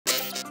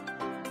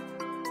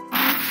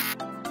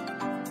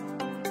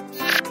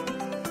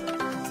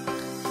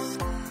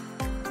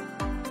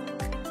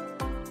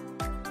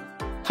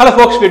Hello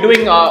folks, we're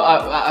doing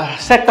a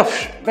set of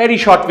very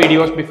short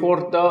videos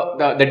before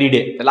the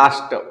D-Day, the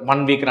last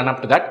 1 week run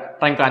up to that,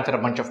 trying to answer a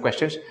bunch of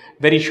questions.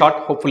 Very short,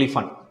 hopefully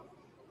fun.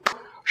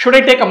 Should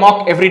I take a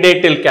mock every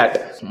day till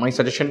CAT? My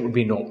suggestion would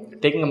be no.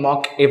 Taking a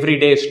mock every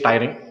day is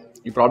tiring.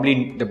 You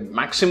probably, the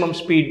maximum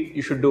speed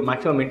you should do,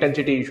 maximum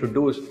intensity you should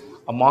do is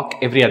a mock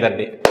every other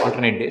day,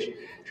 alternate days.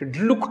 You should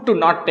look to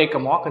not take a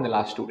mock in the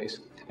last 2 days.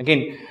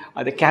 Again,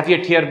 the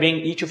caveat here being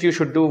each of you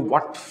should do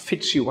what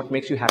fits you, what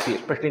makes you happy,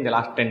 especially in the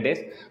last 10 days.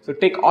 So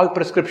take all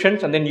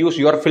prescriptions and then use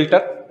your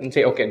filter and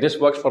say, okay, this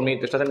works for me,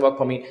 this doesn't work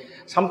for me.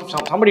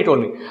 Somebody told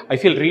me, I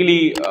feel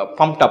really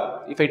pumped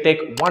up if I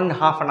take one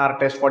half-an-hour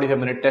test,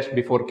 45-minute test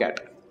before CAT.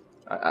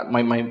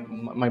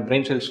 My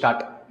brain will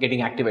start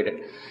getting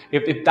activated.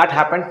 If that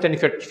happens, then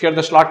if you're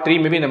the slot 3,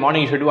 maybe in the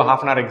morning you should do a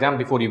half-an-hour exam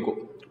before you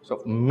go.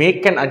 So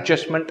make an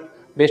adjustment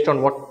based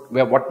on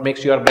what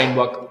makes your brain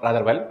work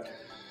rather well.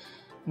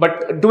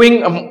 But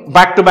doing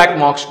back-to-back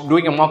mocks,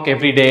 doing a mock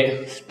every day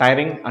is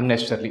tiring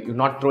unnecessarily. You're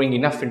not throwing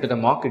enough into the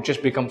mock, it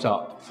just becomes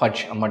a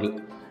fudge, a muddle.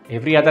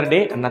 Every other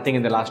day and nothing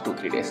in the last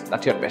 2-3 days.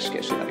 That's your best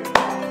case scenario.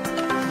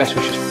 Best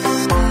wishes.